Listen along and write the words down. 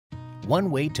One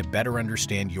way to better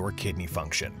understand your kidney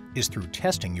function is through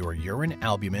testing your urine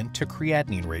albumin to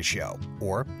creatinine ratio,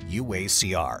 or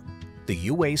uACR. The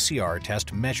uACR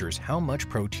test measures how much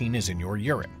protein is in your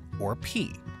urine, or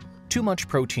pee. Too much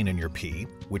protein in your pee,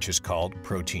 which is called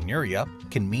proteinuria,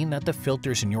 can mean that the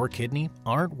filters in your kidney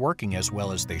aren't working as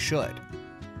well as they should.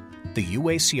 The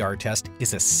uACR test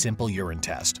is a simple urine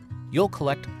test. You'll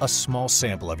collect a small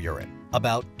sample of urine,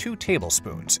 about 2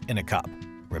 tablespoons, in a cup.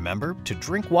 Remember to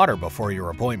drink water before your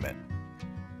appointment.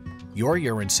 Your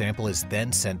urine sample is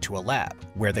then sent to a lab,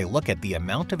 where they look at the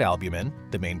amount of albumin,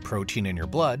 the main protein in your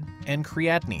blood, and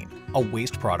creatinine, a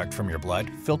waste product from your blood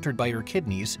filtered by your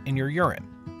kidneys in your urine.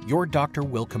 Your doctor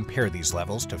will compare these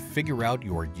levels to figure out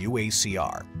your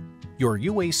uACR. Your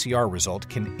uACR result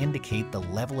can indicate the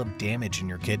level of damage in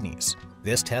your kidneys.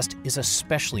 This test is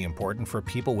especially important for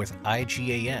people with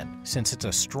IgAN, since it's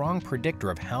a strong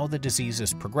predictor of how the disease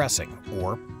is progressing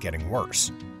or getting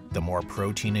worse. The more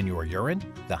protein in your urine,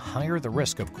 the higher the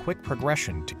risk of quick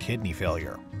progression to kidney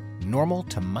failure. Normal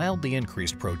to mildly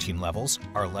increased protein levels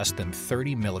are less than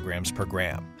 30 milligrams per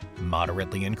gram.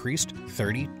 Moderately increased,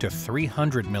 30 to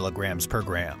 300 milligrams per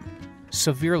gram.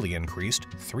 Severely increased,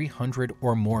 300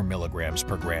 or more milligrams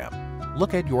per gram.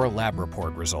 Look at your lab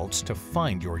report results to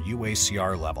find your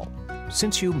uACR level.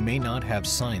 Since you may not have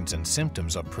signs and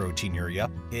symptoms of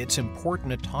proteinuria, it's important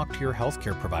to talk to your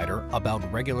healthcare provider about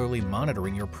regularly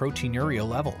monitoring your proteinuria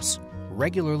levels.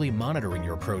 Regularly monitoring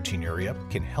your proteinuria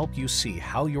can help you see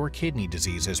how your kidney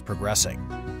disease is progressing.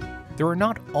 There are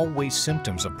not always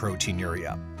symptoms of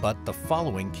proteinuria, but the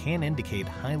following can indicate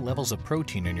high levels of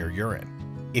protein in your urine.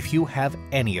 If you have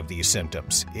any of these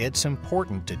symptoms, it's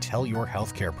important to tell your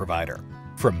healthcare provider.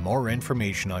 For more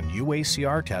information on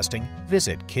uACR testing,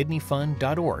 visit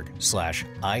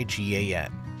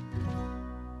kidneyfund.org/IgAN.